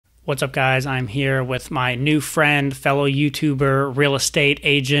What's up, guys? I'm here with my new friend, fellow YouTuber, real estate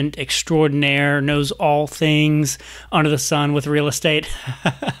agent extraordinaire, knows all things under the sun with real estate,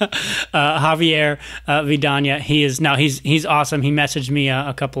 Javier Vidania. He's awesome. He messaged me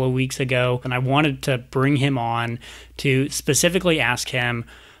a couple of weeks ago, and I wanted to bring him on to specifically ask him,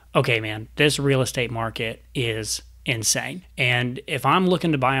 okay, man, this real estate market is insane. And if I'm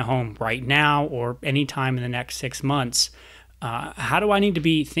looking to buy a home right now or anytime in the next 6 months, how do I need to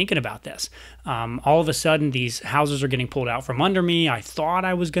be thinking about this? All of a sudden, these houses are getting pulled out from under me. I thought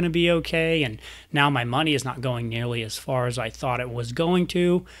I was going to be okay, and now my money is not going nearly as far as I thought it was going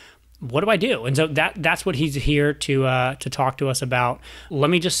to. What do I do? And so that's what he's here to talk to us about. Let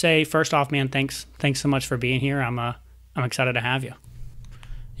me just say, first off, man, thanks so much for being here. I'm excited to have you.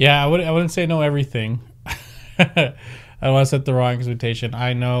 Yeah, I wouldn't say know everything. I don't want to set the wrong expectation.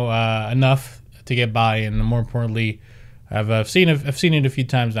 I know enough to get by, and more importantly, I've seen it a few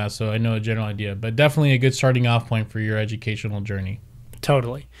times now, so I know a general idea. But definitely a good starting off point for your educational journey.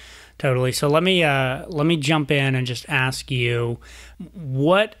 Totally. So let me jump in and just ask you,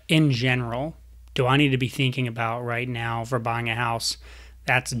 what in general do I need to be thinking about right now for buying a house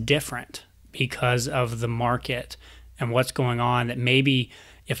that's different because of the market and what's going on, that maybe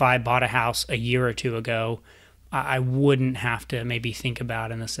if I bought a house a year or two ago, I wouldn't have to maybe think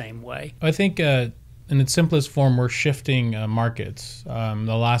about in the same way? I think in its simplest form, we're shifting markets.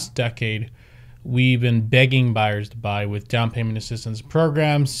 The last decade, we've been begging buyers to buy with down payment assistance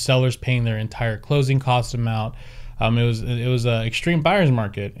programs, sellers paying their entire closing cost amount. It was an extreme buyer's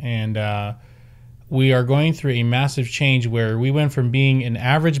market, and we are going through a massive change where we went from being an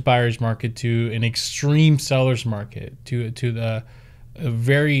average buyer's market to an extreme seller's market, to a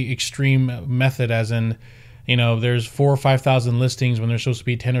very extreme method, as in, you know, there's 4,000 or 5,000 listings when there's supposed to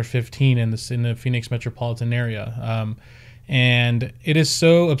be 10 or 15 in the Phoenix metropolitan area. And it is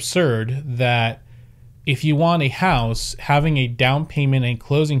so absurd that if you want a house, having a down payment and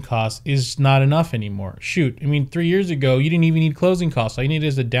closing costs is not enough anymore. Shoot, I mean, 3 years ago, you didn't even need closing costs. All you need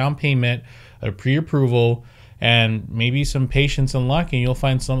is a down payment, a pre-approval, and maybe some patience and luck, and you'll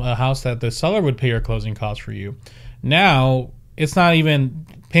find a house that the seller would pay your closing costs for you. Now, it's not even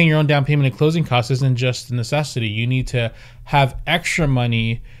paying your own down payment and closing costs isn't just a necessity. You need to have extra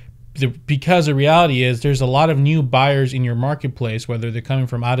money, because the reality is there's a lot of new buyers in your marketplace, whether they're coming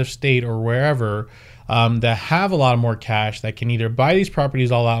from out of state or wherever, that have a lot more cash, that can either buy these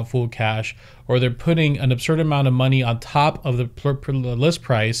properties all out full cash, or they're putting an absurd amount of money on top of the list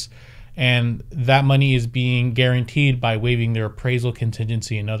price, and that money is being guaranteed by waiving their appraisal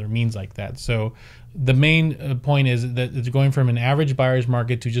contingency and other means like that. So the main point is that it's going from an average buyer's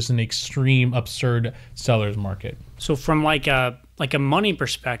market to just an extreme, absurd seller's market. So from like a money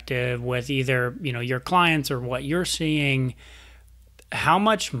perspective, with either, you know, your clients or what you're seeing, how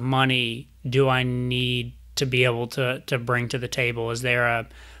much money do I need to be able to bring to the table? Is there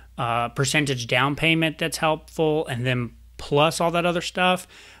a percentage down payment that's helpful, and then plus all that other stuff?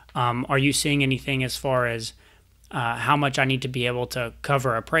 Are you seeing anything as far as how much I need to be able to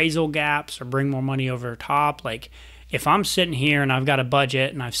cover appraisal gaps or bring more money over top? Like, if I'm sitting here and I've got a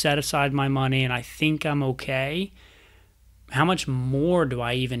budget and I've set aside my money and I think I'm okay, how much more do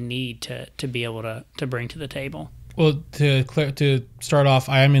I even need to be able to bring to the table? Well, to start off,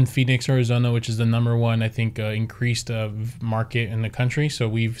 I am in Phoenix, Arizona, which is the #1, I think, increased market in the country. So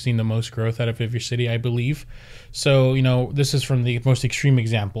we've seen the most growth out of every city, I believe. So, you know, this is from the most extreme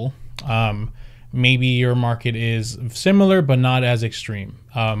example. Maybe your market is similar, but not as extreme.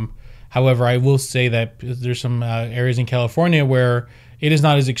 However, I will say that there's some areas in California where it is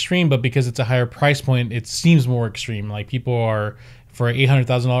not as extreme, but because it's a higher price point, it seems more extreme. Like, people are, for an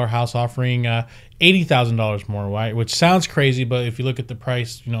 $800,000 house, offering $80,000 more, right? Which sounds crazy, but if you look at the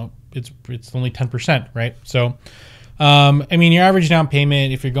price, you know, it's only 10%, right? So, I mean, your average down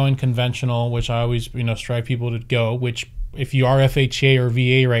payment, if you're going conventional, which I always, you know, strive people to go, which if you are FHA or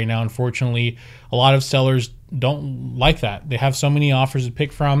VA right now, unfortunately, a lot of sellers don't like that. They have so many offers to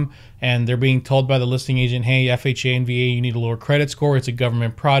pick from, and they're being told by the listing agent, hey, FHA and VA, you need a lower credit score. It's a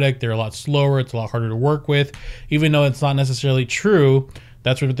government product. They're a lot slower. It's a lot harder to work with. Even though it's not necessarily true,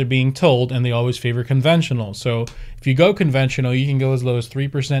 that's what they're being told, and they always favor conventional. So if you go conventional, you can go as low as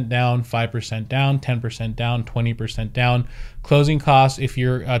 3% down, 5% down, 10% down, 20% down. Closing costs, if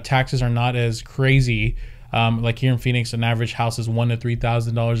your taxes are not as crazy, like here in Phoenix, an average house is $1,000 to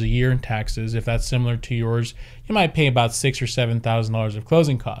 $3,000 a year in taxes. If that's similar to yours, you might pay about $6,000 or $7,000 of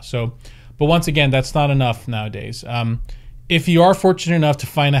closing costs. So, but once again, that's not enough nowadays. If you are fortunate enough to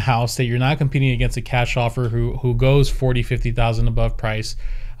find a house that you're not competing against a cash offer who goes $40,000, $50,000 above price,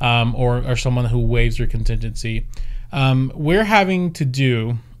 or someone who waives their contingency, we're having to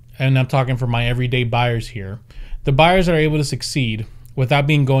do and I'm talking for my everyday buyers here, the buyers that are able to succeed without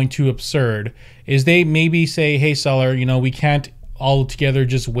being going too absurd is they maybe say, hey, seller, we can't all together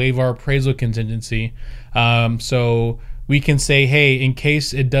just waive our appraisal contingency. So we can say, hey, in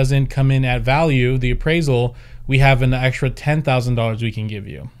case it doesn't come in at value, the appraisal, we have an extra $10,000 we can give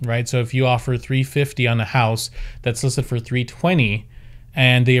you, right? So if you offer $350 on a house that's listed for $320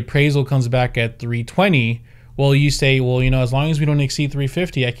 and the appraisal comes back at $320, well, you say, well, as long as we don't exceed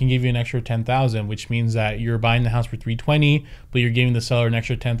 $350, I can give you an extra $10,000, which means that you're buying the house for $320, but you're giving the seller an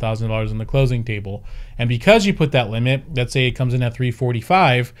extra $10,000 on the closing table. And because you put that limit, let's say it comes in at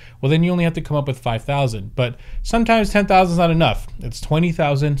 $345, well, then you only have to come up with $5,000. But sometimes $10,000 is not enough. It's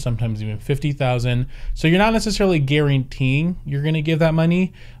 $20,000, sometimes even $50,000. So you're not necessarily guaranteeing you're going to give that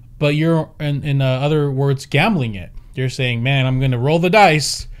money, but you're, in other words, gambling it. You're saying, man, I'm going to roll the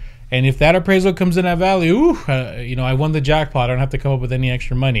dice. And if that appraisal comes in at value, I won the jackpot. I don't have to come up with any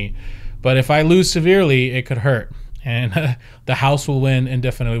extra money. But if I lose severely, it could hurt. And the house will win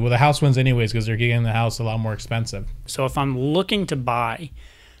indefinitely. Well, the house wins anyways because they're getting the house a lot more expensive. So if I'm looking to buy,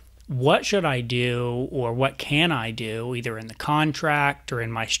 what should I do or what can I do either in the contract or in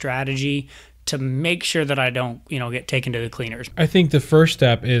my strategy to make sure that I don't, get taken to the cleaners? I think the first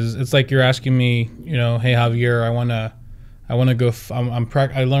step is, it's like you're asking me, hey, Javier, I want to go.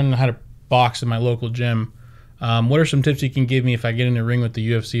 I learned how to box in my local gym. What are some tips you can give me if I get in a ring with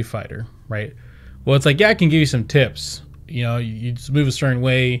the UFC fighter, right? Well, it's like, yeah, I can give you some tips. You just move a certain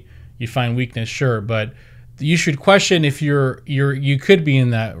way, you find weakness, sure, but you should question if you could be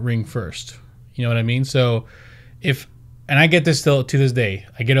in that ring first. You know what I mean? So and I get this still to this day,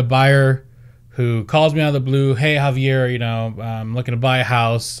 I get a buyer who calls me out of the blue. Hey, Javier, I'm looking to buy a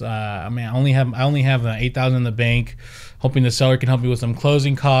house. I only have $8,000 in the bank, hoping the seller can help me with some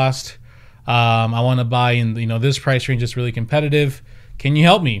closing cost. I want to buy in, this price range is really competitive. Can you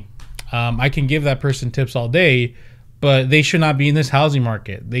help me? I can give that person tips all day, but they should not be in this housing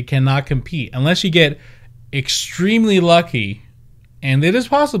market. They cannot compete unless you get extremely lucky, and it is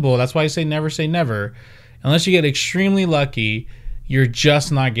possible. That's why I say never. Unless you get extremely lucky, you're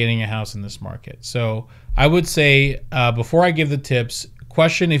just not getting a house in this market. So I would say before I give the tips,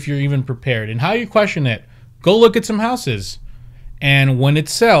 question if you're even prepared. And how you question it, go look at some houses. And when it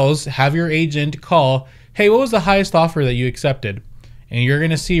sells, have your agent call, hey, what was the highest offer that you accepted? And you're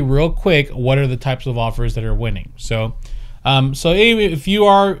going to see real quick what are the types of offers that are winning. So if you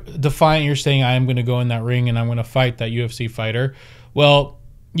are defiant, you're saying I am going to go in that ring and I'm going to fight that UFC fighter. Well,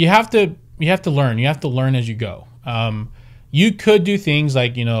 you have to learn. You have to learn as you go. You could do things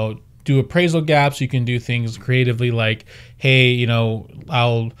like, do appraisal gaps. You can do things creatively like, hey,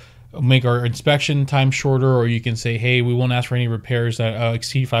 I'll make our inspection time shorter, or you can say, hey, we won't ask for any repairs that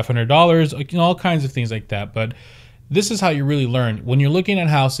exceed $500, all kinds of things like that. But this is how you really learn. When you're looking at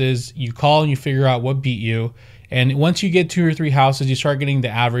houses, you call and you figure out what beat you. And once you get 2 or 3 houses, you start getting the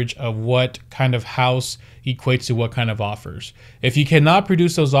average of what kind of house equates to what kind of offers. If you cannot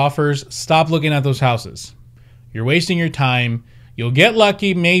produce those offers, stop looking at those houses. You're wasting your time. You'll get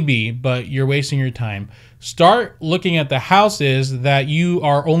lucky maybe, but you're wasting your time. Start looking at the houses that you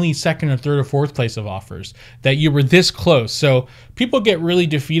are only second or third or fourth place of offers, that you were this close. So people get really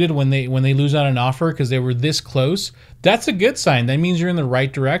defeated when they lose out an offer because they were this close. That's a good sign. That means you're in the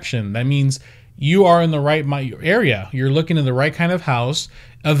right direction. That means you are in the right area. You're looking at the right kind of house.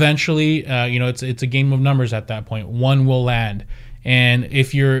 Eventually, it's a game of numbers at that point. One will land. And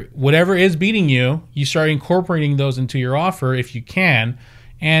if whatever is beating you, you start incorporating those into your offer if you can,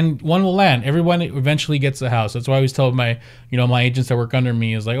 and one will land. Everyone eventually gets the house. That's why I always tell my agents that work under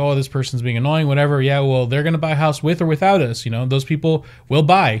me is like, oh, this person's being annoying, whatever. Yeah, well, they're going to buy a house with or without us. Those people will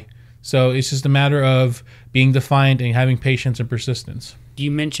buy. So it's just a matter of being defiant and having patience and persistence.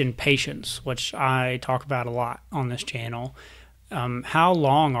 You mentioned patience, which I talk about a lot on this channel. How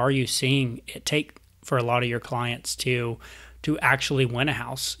long are you seeing it take for a lot of your clients to actually win a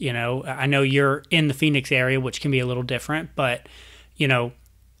house? I know you're in the Phoenix area, which can be a little different, but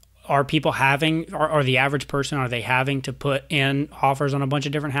are people are the average person, are they having to put in offers on a bunch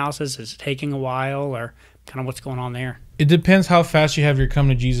of different houses? Is it taking a while, or kind of what's going on there? It depends how fast you have your come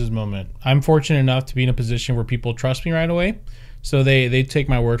to Jesus moment. I'm fortunate enough to be in a position where people trust me right away, so they take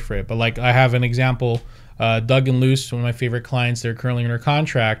my word for it. But like I have an example, Doug and Luce, one of my favorite clients, they're currently under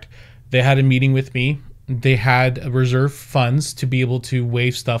contract. They had a meeting with me. They had reserve funds to be able to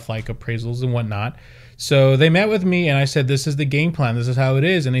waive stuff like appraisals and whatnot. So they met with me and I said, this is the game plan. This is how it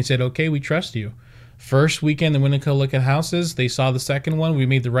is. And they said, okay, we trust you. First weekend, they went to go look at houses. They saw the second one. We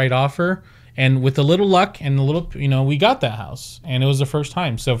made the right offer. And with a little luck and a little, we got that house. And it was the first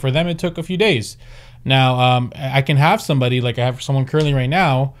time. So for them, it took a few days. Now, I can have somebody, like I have someone currently right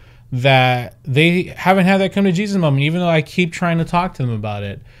now, that they haven't had that come to Jesus moment, even though I keep trying to talk to them about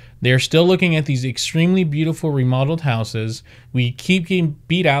it. They're still looking at these extremely beautiful remodeled houses. We keep getting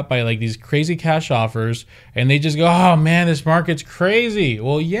beat out by like these crazy cash offers, and they just go, oh man, this market's crazy.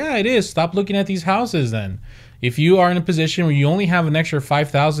 Well, yeah, it is. Stop looking at these houses then. If you are in a position where you only have an extra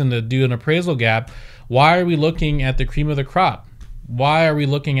 $5,000 to do an appraisal gap, why are we looking at the cream of the crop? Why are we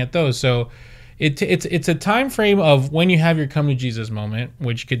looking at those? So it's a time frame of when you have your come to Jesus moment,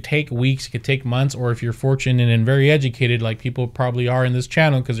 which could take weeks, could take months, or if you're fortunate and very educated, like people probably are in this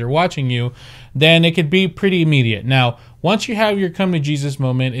channel because they're watching you, then it could be pretty immediate. Now, once you have your come to Jesus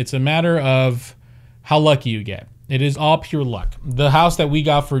moment, it's a matter of how lucky you get. It is all pure luck. The house that we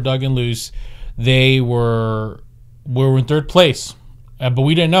got for Doug and Luce, they were in third place, but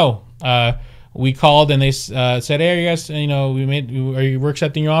we didn't know. We called and they said, "Hey, you guys, we're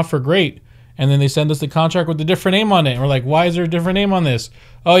accepting your offer. Great." And then they send us the contract with a different name on it. And we're like, "Why is there a different name on this?"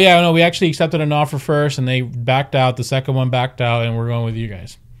 "Oh yeah, no, we actually accepted an offer first, and they backed out. The second one backed out, and we're going with you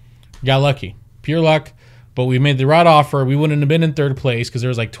guys." Got lucky, pure luck. But we made the right offer. We wouldn't have been in third place because there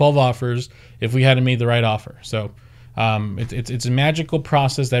was like 12 offers if we hadn't made the right offer. So it's a magical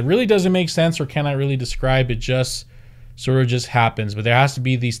process that really doesn't make sense or cannot really describe. It just sort of just happens. But there has to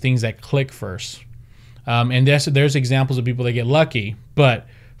be these things that click first. And there's examples of people that get lucky, but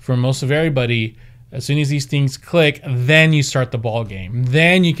for most of everybody, as soon as these things click, then you start the ball game.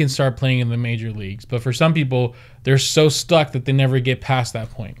 Then you can start playing in the major leagues. But for some people, they're so stuck that they never get past that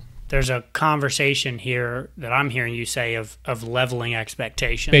point. There's a conversation here that I'm hearing you say of leveling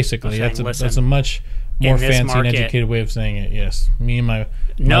expectations. Basically, saying, that's a much more fancy and educated way of saying it. Yes, me and my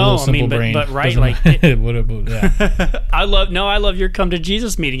little simple brain. But right, like yeah. I love your come to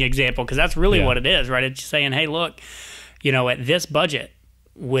Jesus meeting example because that's really what it is, right? It's saying, hey, look, at this budget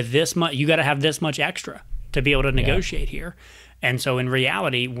with this much, you got to have this much extra to be able to negotiate here. And so in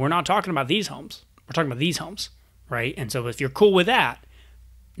reality, we're not talking about these homes. We're talking about these homes, right? And so if you're cool with that,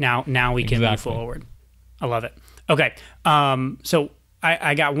 now we can move forward. I love it. Okay. So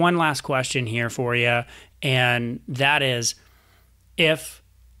I got one last question here for you, and that is, if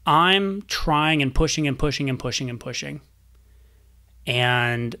I'm trying and pushing and pushing and pushing and pushing,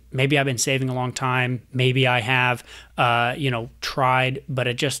 and maybe I've been saving a long time, maybe I have, tried, but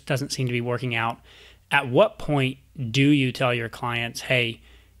it just doesn't seem to be working out. At what point do you tell your clients, hey,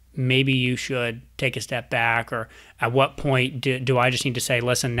 maybe you should take a step back? Or at what point do I just need to say,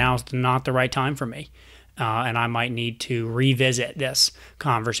 listen, now's not the right time for me, and I might need to revisit this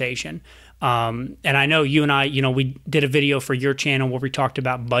conversation? And I know you and I, we did a video for your channel where we talked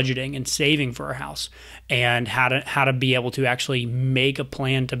about budgeting and saving for a house and how to be able to actually make a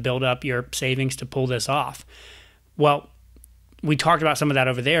plan to build up your savings to pull this off. Well, we talked about some of that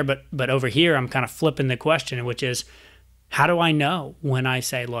over there, but over here, I'm kind of flipping the question, which is, how do I know when I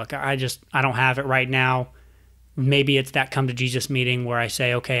say, look, I don't have it right now? Maybe it's that come to Jesus meeting where I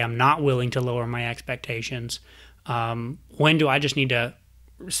say, okay, I'm not willing to lower my expectations. When do I just need to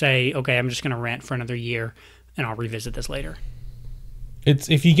say, okay, I'm just going to rent for another year and I'll revisit this later?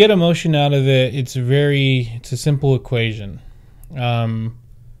 If you get emotion out of it, it's a simple equation.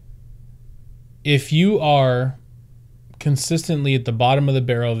 If you are consistently at the bottom of the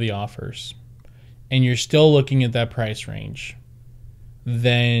barrel of the offers and you're still looking at that price range,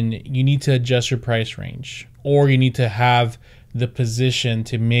 then you need to adjust your price range, or you need to have the position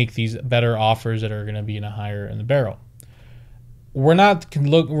to make these better offers that are going to be in the barrel. We're not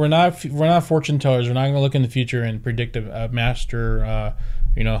fortune tellers. We're not going to look in the future and predict a master,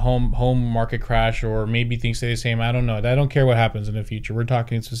 home market crash, or maybe things stay the same. I don't know. I don't care what happens in the future. We're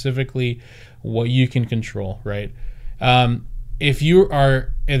talking specifically what you can control, right? If you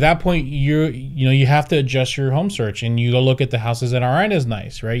are at that point, you have to adjust your home search, and you go look at the houses that aren't as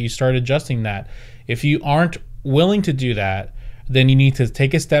nice, right? You start adjusting that. If you aren't willing to do that, then you need to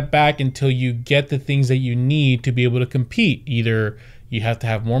take a step back until you get the things that you need to be able to compete. Either you have to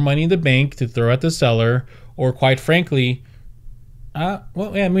have more money in the bank to throw at the seller, or quite frankly,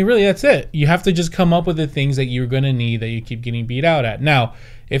 really that's it. You have to just come up with the things that you're going to need that you keep getting beat out at. Now,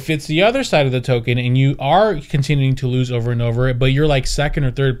 if it's the other side of the token and you are continuing to lose over and over, but you're like second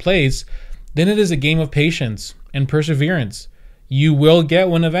or third place, then it is a game of patience and perseverance. You will get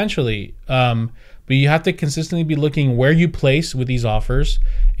one eventually. But you have to consistently be looking where you place with these offers.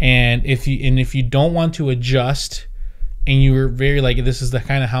 And if you don't want to adjust, and you're very like, this is the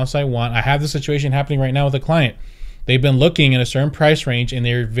kind of house I want. I have this situation happening right now with a client. They've been looking at a certain price range, and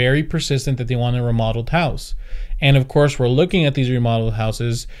they're very persistent that they want a remodeled house. And of course, we're looking at these remodeled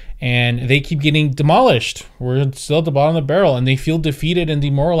houses, and they keep getting demolished. We're still at the bottom of the barrel, and they feel defeated and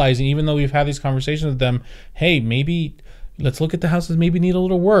demoralizing, even though we've had these conversations with them. Hey, maybe let's look at the houses maybe need a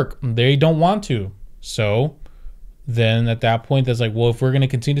little work. They don't want to. So then at that point, that's like, well, if we're going to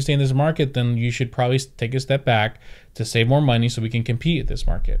continue to stay in this market, then you should probably take a step back to save more money so we can compete at this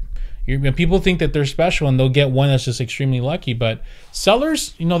market. People think that they're special and they'll get one that's just extremely lucky, but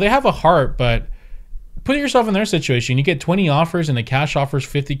sellers, they have a heart, but put yourself in their situation. You get 20 offers and the cash offers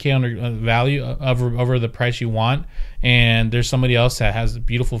 $50K on value over the price you want, and there's somebody else that has a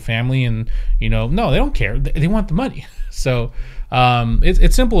beautiful family, and no, they don't care. They want the money. So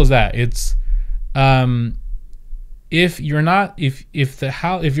it's simple as that. It's if you're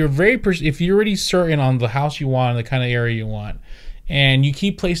already certain on the house you want, the kind of area you want, and you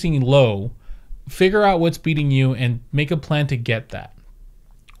keep placing low, figure out what's beating you and make a plan to get that.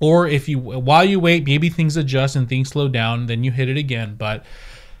 Or while you wait, maybe things adjust and things slow down, then you hit it again. But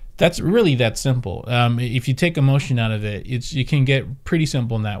that's really that simple. If you take emotion out of it, you can get pretty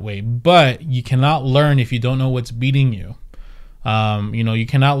simple in that way. But you cannot learn if you don't know what's beating you. You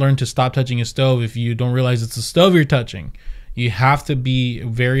cannot learn to stop touching a stove if you don't realize it's the stove you're touching. You have to be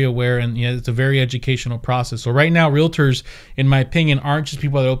very aware, and it's a very educational process. So right now, realtors, in my opinion, aren't just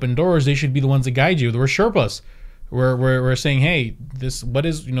people that open doors. They should be the ones that guide you. We're Sherpas. We're saying, hey, let's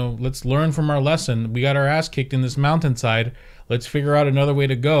learn from our lesson. We got our ass kicked in this mountainside. Let's figure out another way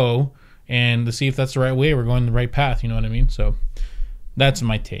to go and to see if that's the right way. We're going the right path. You know what I mean? So that's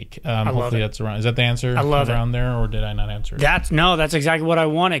my take. Hopefully that's around. Is that the answer? I love around there, or did I not answer it? That's exactly what I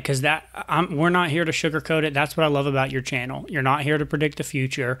wanted, because we're not here to sugarcoat it. That's what I love about your channel. You're not here to predict the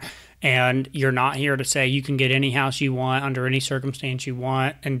future, and you're not here to say you can get any house you want under any circumstance you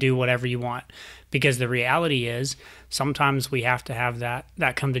want and do whatever you want. Because the reality is, sometimes we have to have that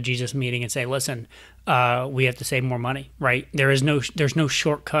come to Jesus meeting and say, listen, we have to save more money, right? There's no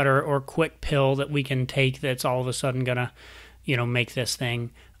shortcut or quick pill that we can take that's all of a sudden gonna make this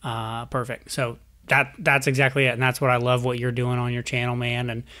thing perfect. So that's exactly it, and that's what I love what you're doing on your channel, man,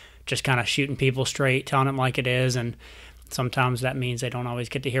 and just kind of shooting people straight, telling them like it is. And sometimes that means they don't always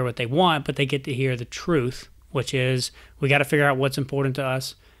get to hear what they want, but they get to hear the truth, which is we got to figure out what's important to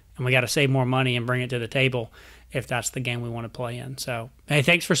us, and we got to save more money and bring it to the table if that's the game we want to play in. So, hey,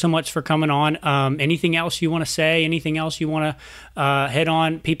 thanks so much for coming on. Anything else you want to say? Anything else you want to hit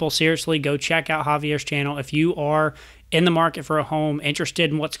on? People, seriously, go check out Javier's channel. If you are in the market for a home, interested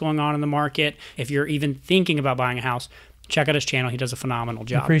in what's going on in the market, if you're even thinking about buying a house, check out his channel. He does a phenomenal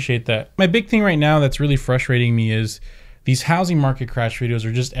job. I appreciate that. My big thing right now that's really frustrating me is these housing market crash videos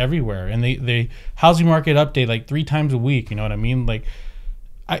are just everywhere, and they housing market update like 3 times a week. You know what I mean? Like,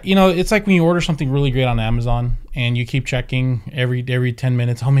 it's like when you order something really great on Amazon and you keep checking every 10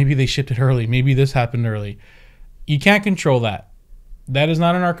 minutes. Oh, maybe they shipped it early. Maybe this happened early. You can't control that. That is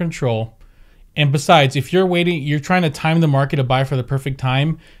not in our control. And besides, if you're waiting, you're trying to time the market to buy for the perfect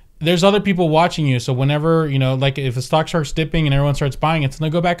time, there's other people watching you. So whenever, like if the stock starts dipping and everyone starts buying, it's going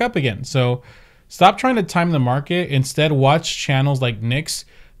to go back up again. So stop trying to time the market. Instead, watch channels like Nick's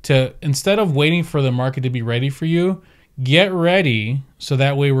instead of waiting for the market to be ready for you, get ready. So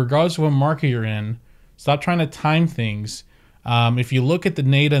that way, regardless of what market you're in, stop trying to time things. If you look at the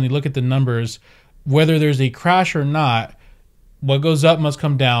data and you look at the numbers, whether there's a crash or not, what goes up must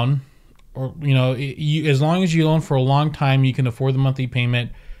come down. Or, as long as you own for a long time, you can afford the monthly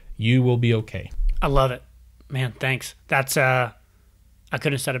payment, you will be okay. I love it, man. Thanks. That's I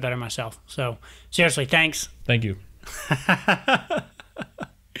couldn't have said it better myself. So seriously, thanks. Thank you.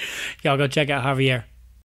 Y'all go check out Javier.